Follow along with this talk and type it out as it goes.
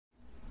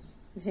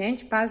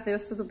Gente, paz,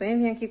 Deus, tudo bem?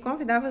 Vim aqui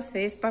convidar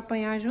vocês para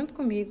apanhar junto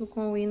comigo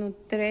com o hino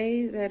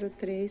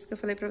 303, que eu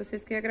falei para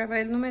vocês que ia gravar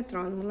ele no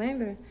metrônomo,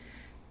 lembra?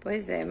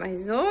 Pois é,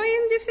 mas ô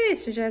hino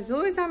difícil,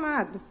 Jesus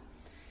amado.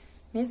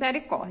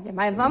 Misericórdia.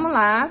 Mas vamos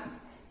lá,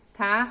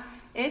 tá?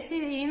 Esse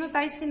hino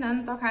tá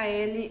ensinando a tocar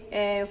ele,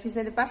 eu fiz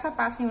ele passo a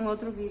passo em um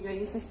outro vídeo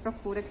aí, vocês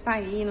procuram que tá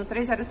aí no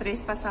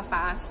 303 passo a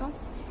passo.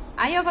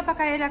 Aí eu vou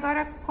tocar ele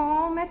agora com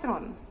o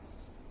metrônomo,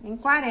 em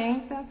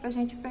 40, pra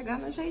gente pegar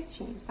no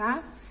jeitinho,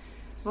 tá?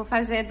 Vou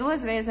fazer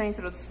 2 vezes a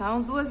introdução,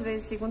 2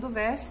 vezes o segundo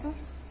verso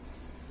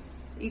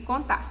e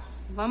contar.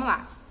 Vamos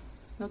lá.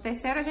 No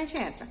terceiro a gente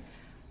entra.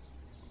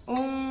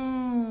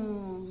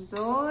 1,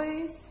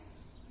 2,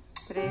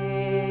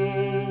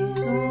 3,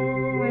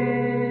 1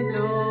 e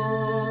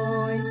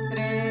 2,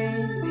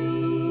 3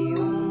 e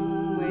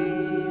 1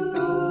 e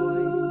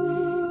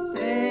 2,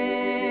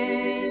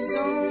 3,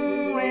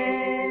 1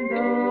 e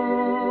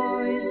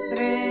 2,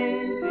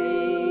 3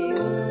 e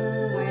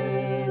 1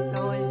 e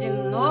 2, de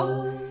novo.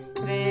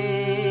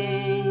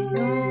 3,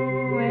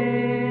 1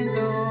 e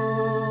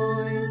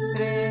 2,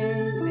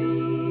 3 e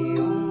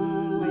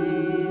 1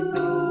 e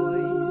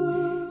 2,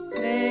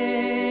 3,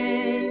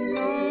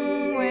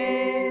 1 e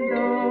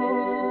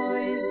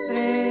 2,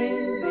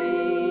 3 e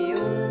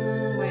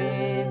 1 e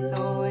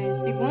 2,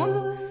 segundo,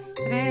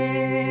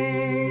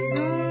 3,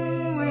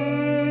 1 e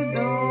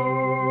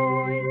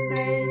 2,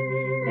 3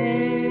 e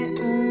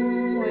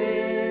 1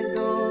 e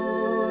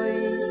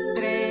 2,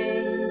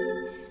 3,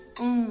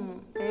 1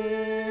 e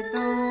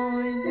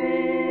 2 e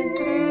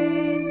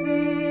 3 e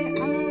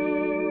 1,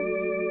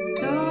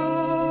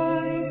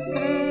 2,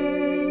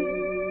 3,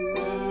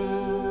 1,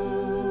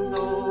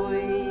 2,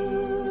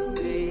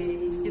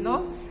 3, de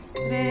novo,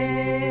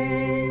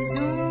 3,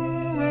 1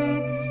 e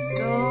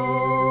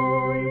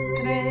 2,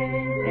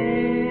 3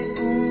 e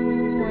 1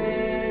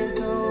 e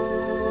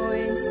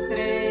 2,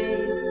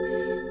 3,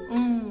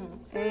 1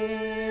 e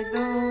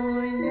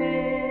 2 e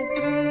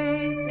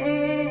 3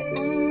 e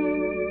 1,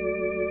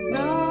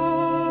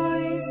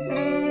 2,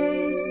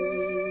 3,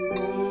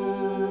 1,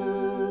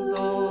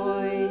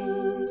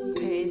 2,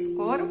 3,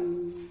 coro.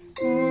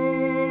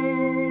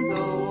 1,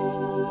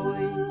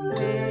 2,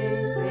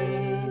 3 e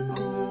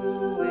 1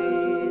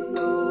 e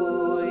 2,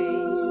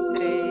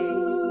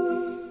 3,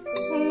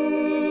 1,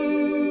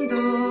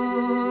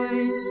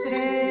 2,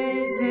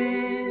 3 e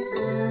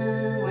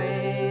 1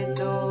 e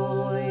 2,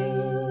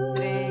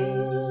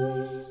 3,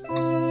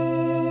 1, 2,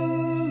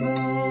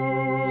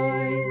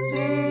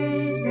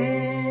 3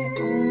 e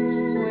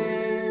 1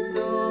 e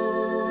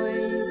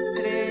 2,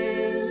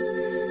 3,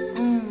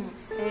 1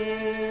 e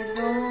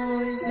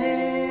 2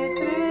 e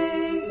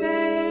 3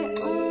 e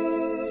 1,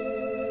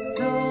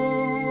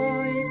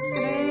 2,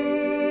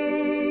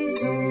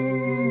 3, 1,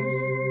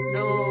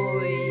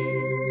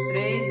 2,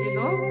 3, de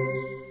novo.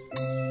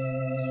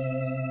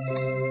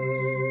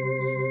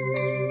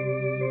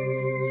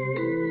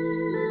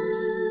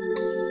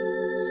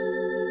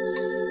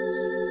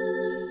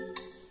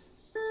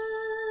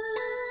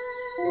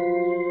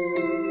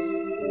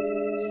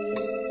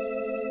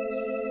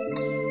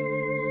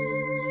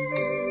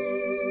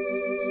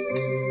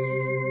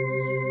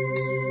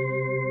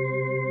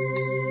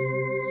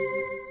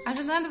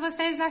 Ajudando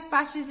vocês nas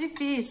partes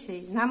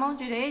difíceis. Na mão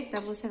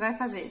direita você vai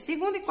fazer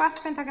segundo e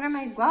quarto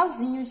pentagrama é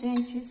igualzinho,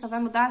 gente. Só vai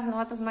mudar as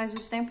notas, mas o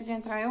tempo de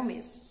entrar é o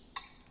mesmo.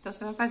 Então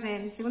você vai fazer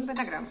no segundo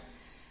pentagrama.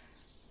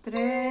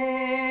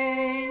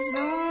 3,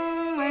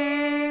 1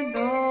 e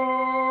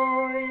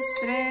 2,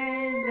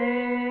 3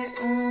 e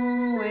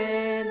 1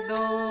 e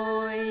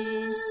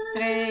 2,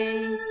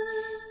 3,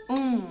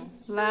 1,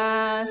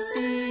 lá,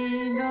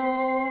 si,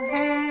 do,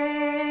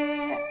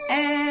 ré,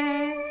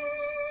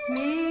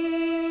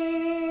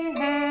 mi,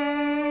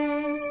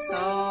 ré,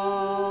 sol.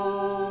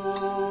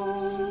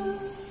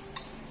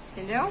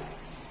 Entendeu?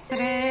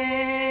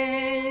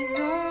 3,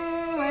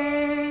 1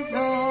 e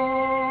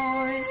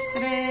 2,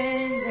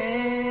 3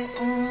 e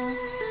 1,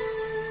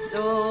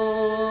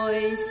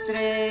 2,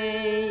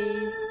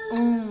 3,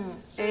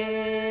 1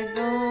 e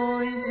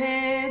 2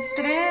 e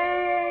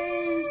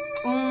 3,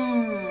 1,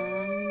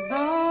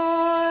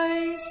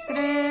 2,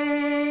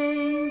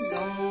 3,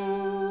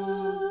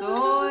 1,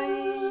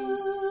 2,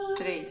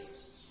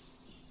 3.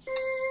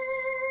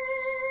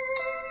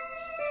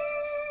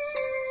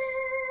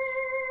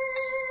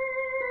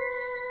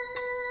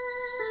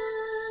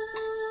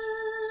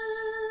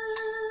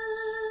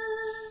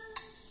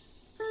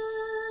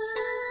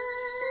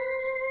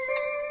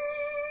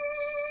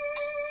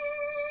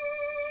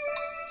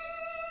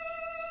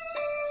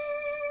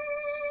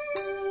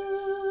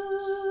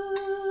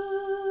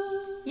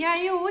 E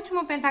aí o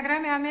último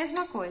pentagrama é a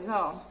mesma coisa,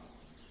 ó.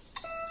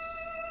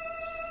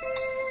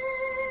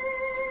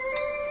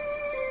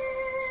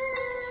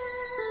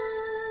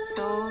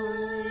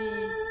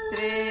 Dois,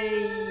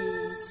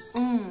 3,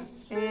 1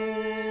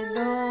 e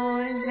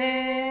 2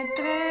 e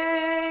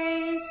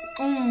 3,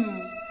 1,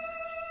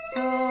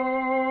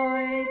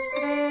 2,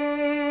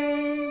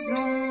 3,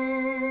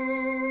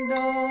 1,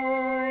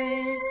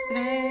 2,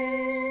 3.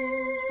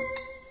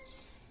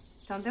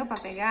 Então deu pra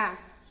pegar?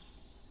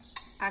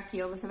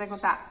 Aqui, ó, você vai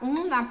contar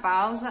 1 na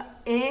pausa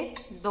e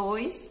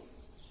 2.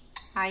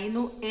 Aí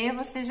no E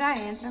você já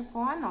entra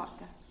com a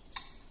nota,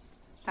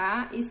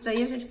 tá? Isso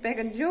daí a gente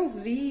pega de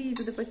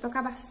ouvido, depois de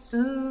tocar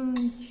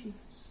bastante.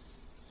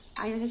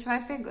 Aí a gente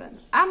vai pegando.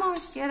 A mão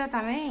esquerda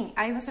também,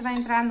 aí você vai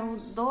entrar no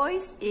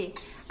 2E.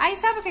 Aí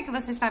sabe o que que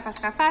vocês fazem pra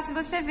ficar fácil?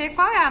 Você vê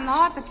qual é a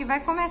nota que vai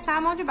começar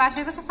a mão de baixo.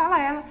 Aí você fala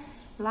ela.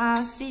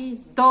 Lá,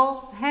 si,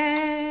 do,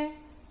 ré.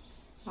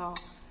 Ó.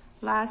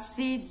 Lá,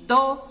 si,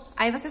 do.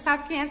 Aí você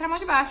sabe que entra a mão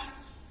de baixo.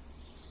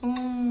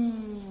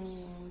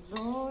 1,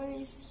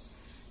 2,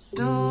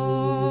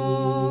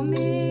 do,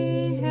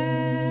 mi,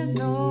 ré,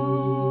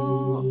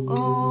 do,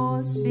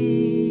 o,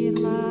 si,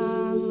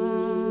 lá,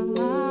 lá,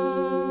 lá.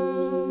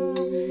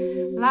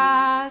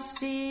 Lá,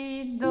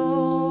 si,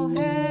 do,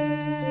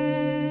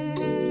 ré,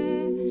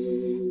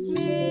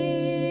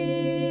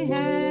 mi,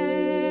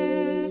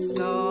 ré,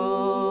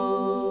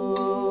 sol,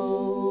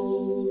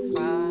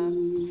 fá.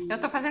 Eu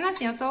tô fazendo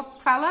assim, eu tô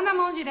falando a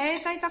mão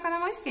direita e tocando a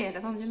mão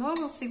esquerda. Vamos de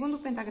novo, o segundo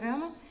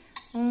pentagrama.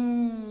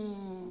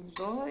 1,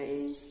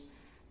 2,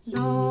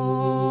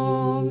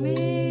 do,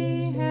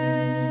 mi,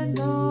 ré,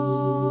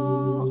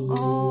 do,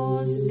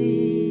 o,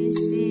 si,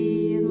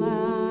 si,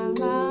 lá,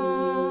 lá.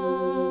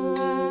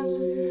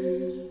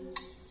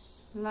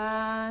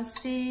 Lá,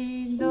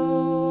 si,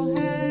 do,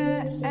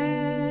 ré,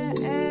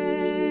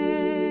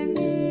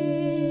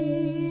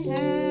 mi,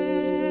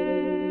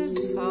 ré,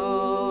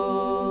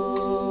 sol,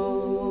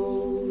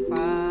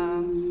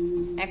 fá.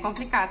 É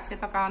complicado você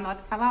tocar uma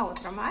nota e falar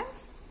outra, mas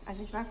a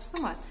gente vai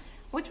acostumando.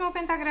 Último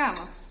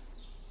pentagrama.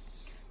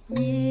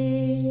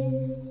 Mi,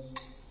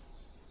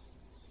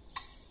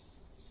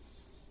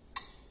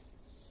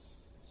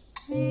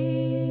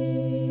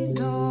 mi,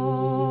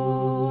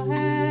 do,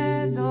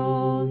 ré,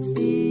 do,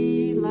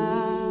 si,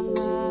 lá,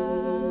 lá.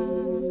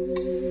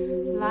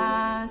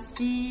 Lá,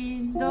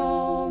 si,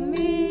 do,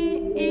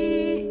 mi,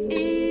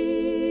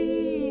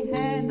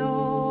 ré,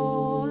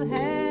 do,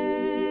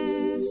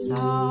 ré,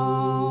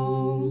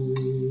 sol.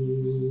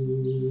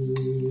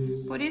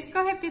 Por isso que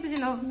eu repito de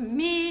novo.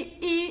 Mi,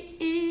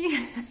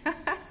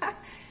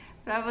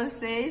 pra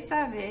vocês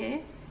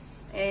saberem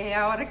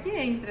a hora que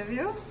entra,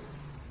 viu?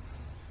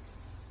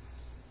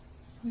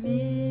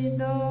 Mi,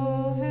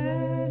 do,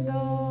 ré,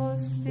 do,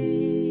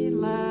 si,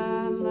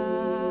 lá,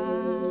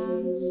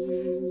 lá.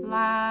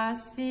 Lá,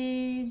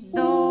 si,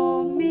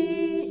 do,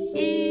 mi,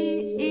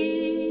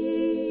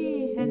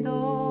 ré,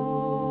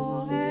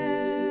 do,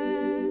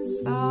 ré,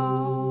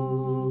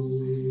 sol.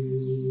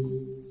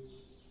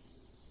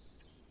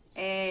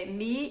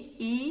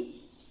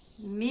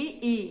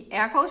 Mi, é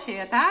a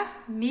colcheia,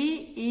 tá?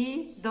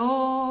 Mi,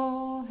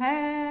 do,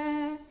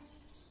 ré,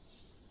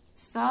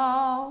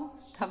 sol,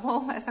 tá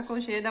bom? Essa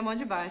colcheia da mão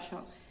de baixo,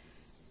 ó.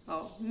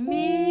 Ó,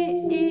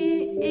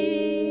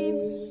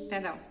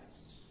 perdão.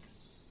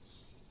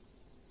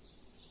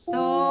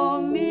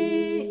 Do,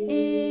 mi,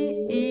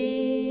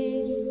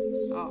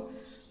 ó.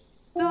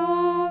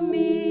 Do,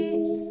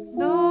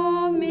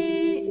 mi,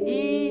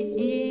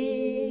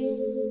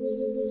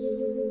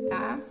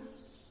 tá?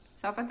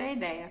 Só pra ter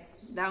ideia.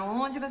 Da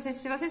onde vocês,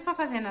 se vocês for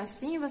fazendo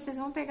assim, vocês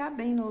vão pegar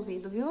bem no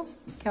ouvido, viu?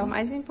 Que é o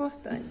mais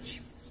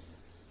importante.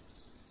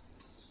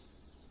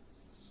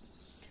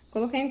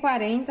 Coloquei em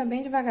 40,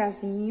 bem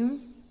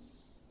devagarzinho.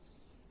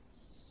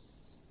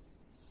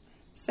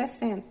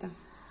 60.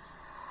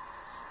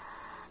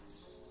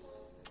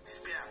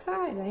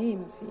 Sai daí,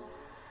 meu filho.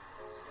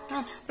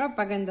 Nossa,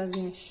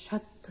 propagandazinha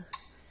chata.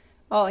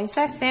 Ó, em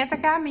 60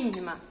 que é a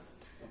mínima.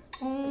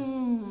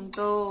 1,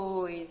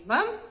 2,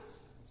 vamos?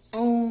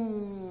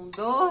 1,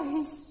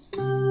 2.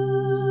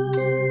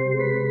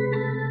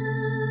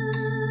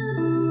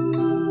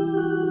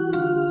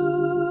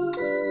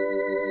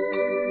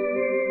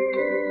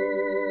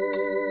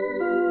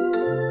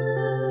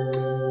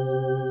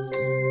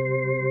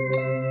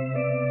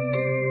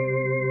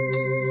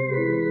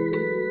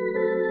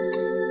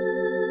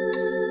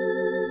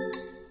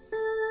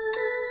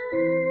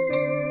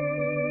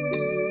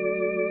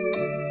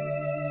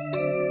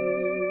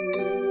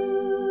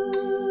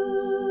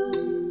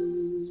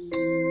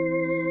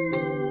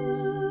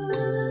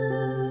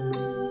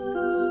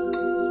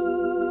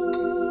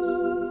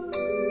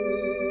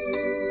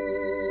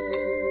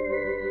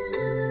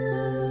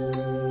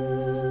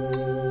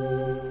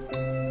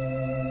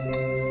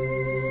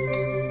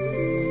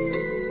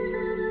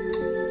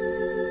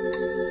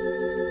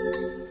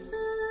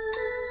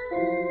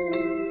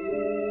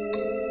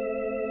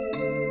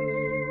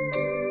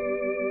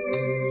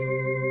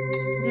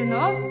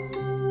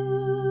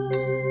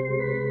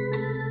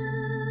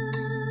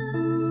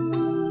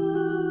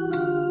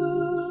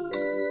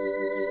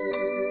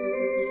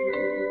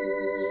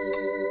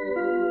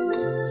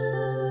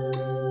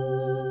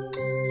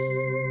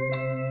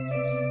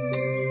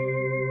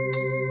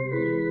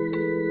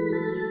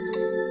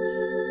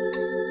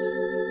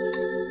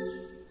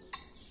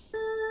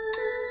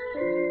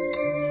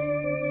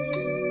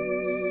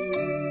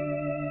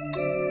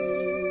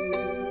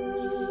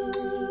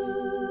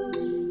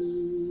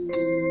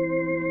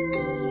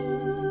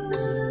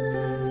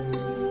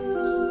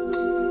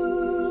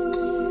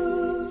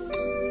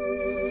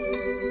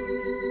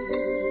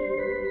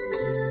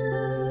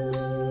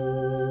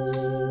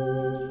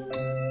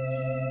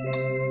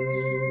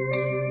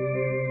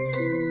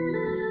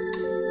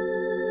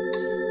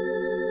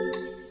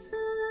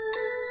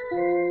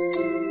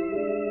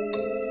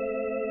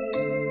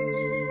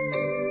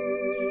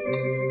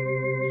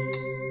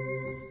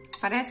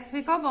 Parece que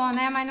ficou bom,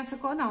 né? Mas não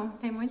ficou, não.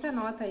 Tem muita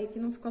nota aí que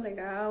não ficou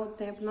legal, o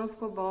tempo não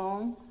ficou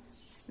bom.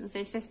 Não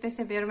sei se vocês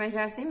perceberam, mas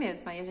é assim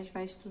mesmo. Aí a gente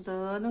vai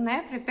estudando,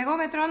 né? Pegou o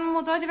metrônomo,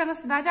 mudou de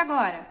velocidade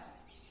agora.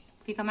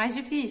 Fica mais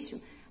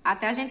difícil.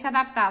 Até a gente se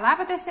adaptar. Lá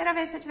pra terceira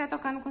vez, se você estiver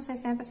tocando com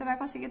 60, você vai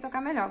conseguir tocar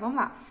melhor. Vamos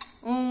lá.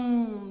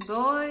 1,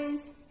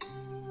 2...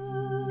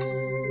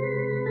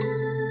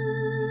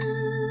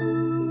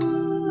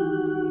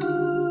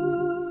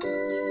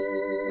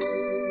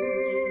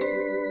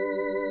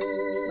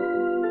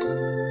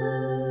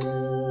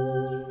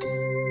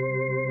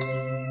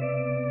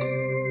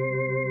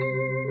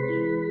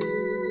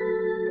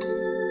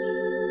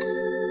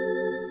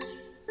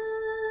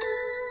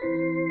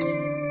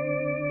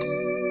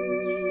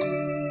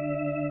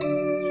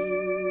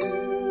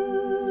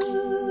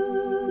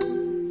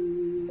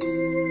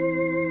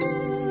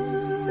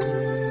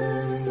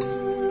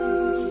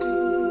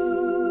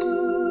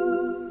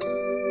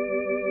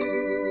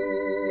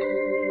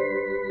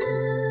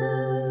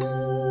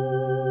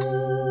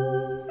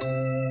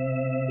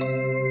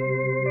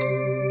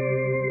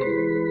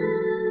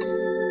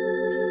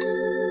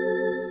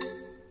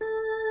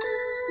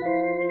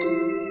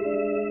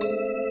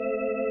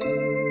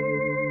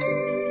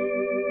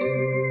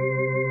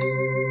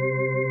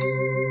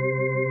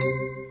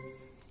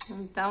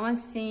 Então,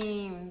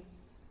 assim,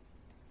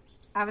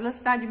 a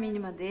velocidade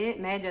mínima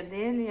média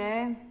dele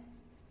é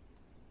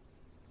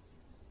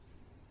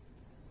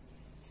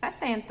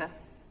 70.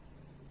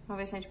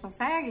 Vamos ver se a gente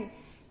consegue.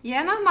 E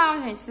é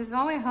normal, gente. Vocês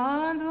vão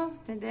errando,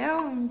 entendeu?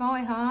 Vão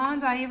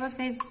errando, aí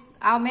vocês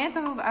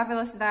aumentam a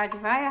velocidade,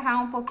 vai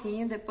errar um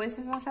pouquinho, depois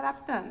vocês vão se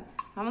adaptando.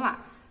 Vamos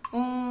lá.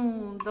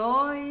 1,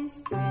 2,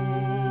 3,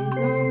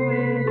 1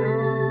 e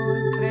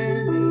 2,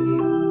 3 e 1.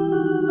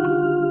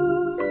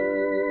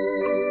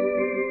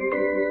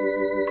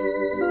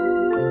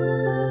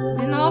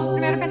 De novo,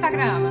 primeiro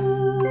pentagrama.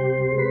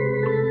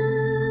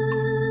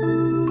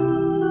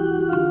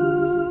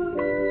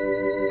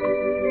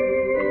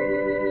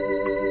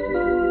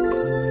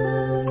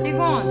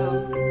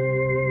 Segundo.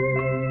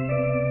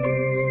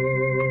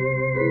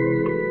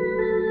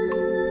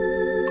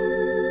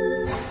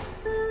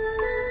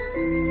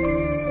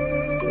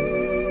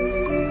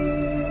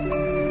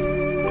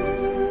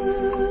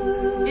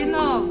 De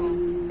novo.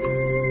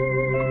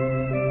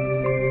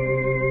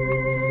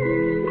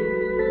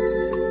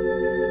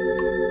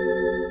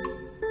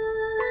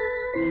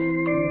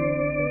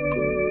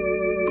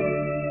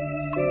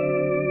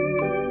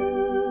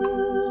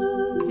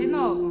 De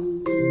novo.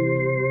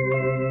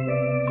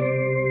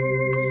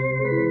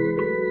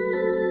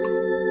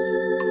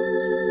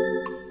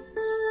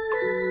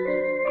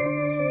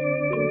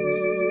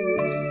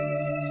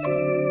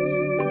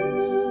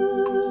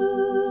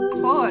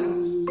 Coro.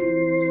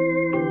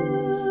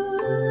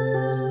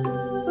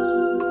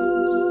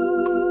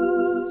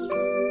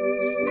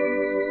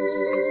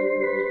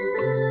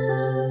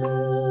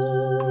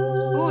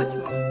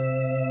 Último.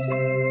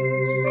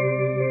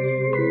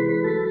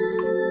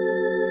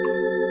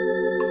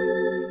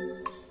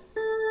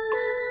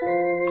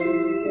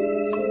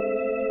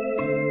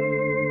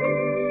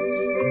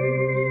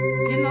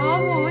 De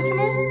novo,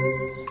 último.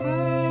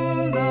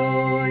 1,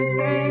 2,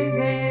 3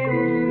 e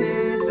 1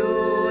 e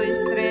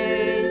 2,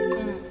 3, 1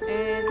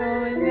 e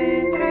 2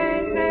 e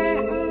 3 e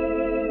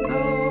 1,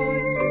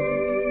 2.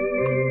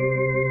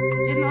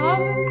 De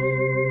novo.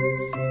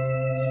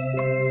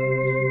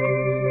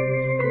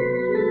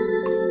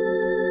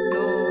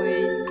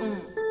 2,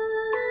 1.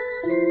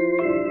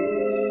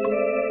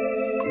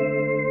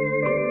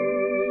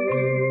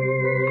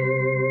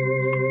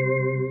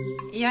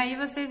 E aí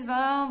vocês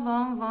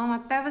vão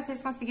até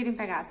vocês conseguirem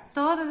pegar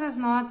todas as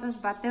notas,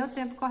 bater o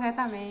tempo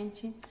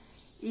corretamente.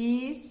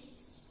 E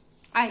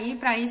aí,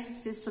 pra isso,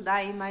 precisa estudar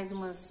aí mais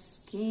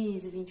umas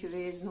 15, 20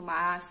 vezes no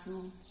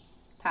máximo,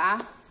 tá?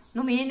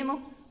 No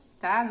mínimo,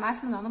 tá? No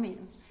máximo não, no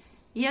mínimo.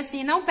 E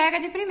assim, não pega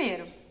de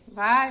primeiro.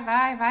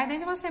 Vai. Dentro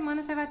de uma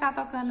semana você vai estar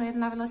tocando ele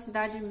na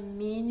velocidade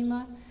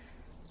mínima.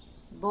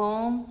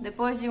 Bom,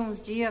 depois de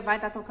uns dias vai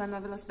estar tocando na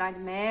velocidade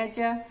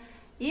média.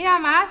 E a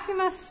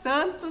máxima,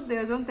 santo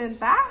Deus, vamos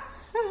tentar?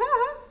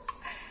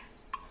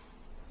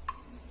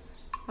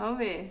 Vamos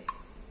ver.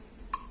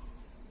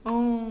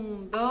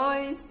 1,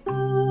 2...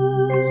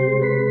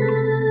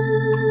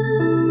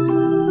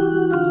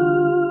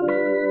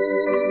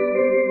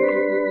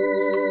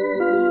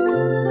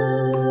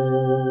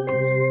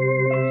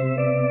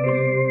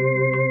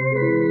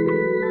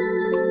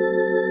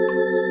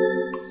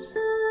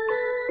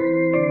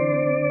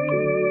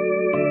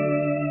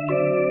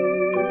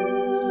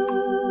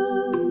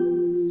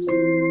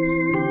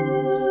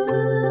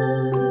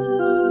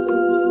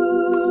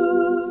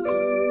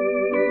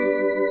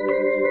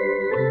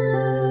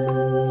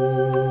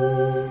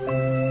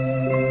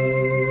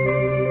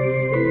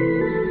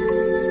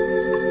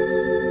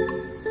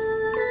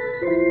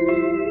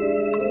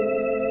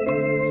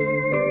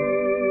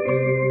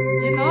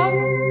 De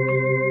novo.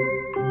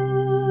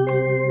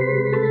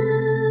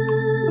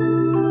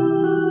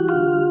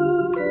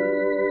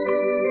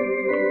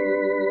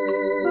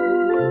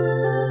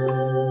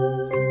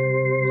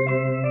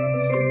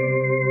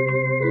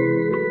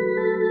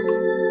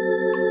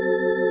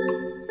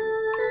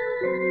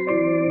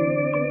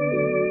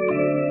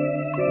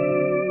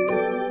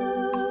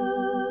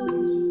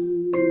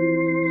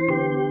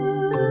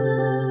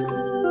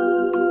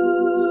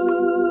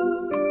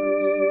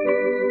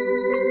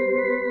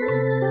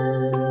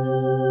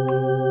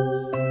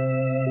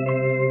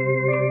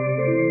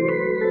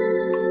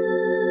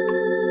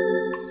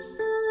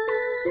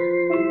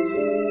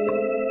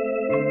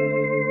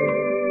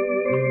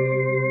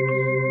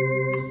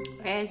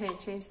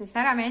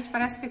 Sinceramente,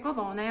 parece que ficou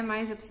bom, né?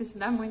 Mas eu preciso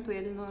estudar muito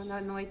ele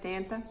no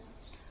 80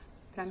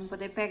 pra não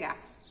poder pegar.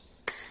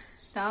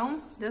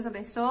 Então, Deus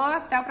abençoe.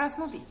 Até o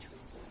próximo vídeo.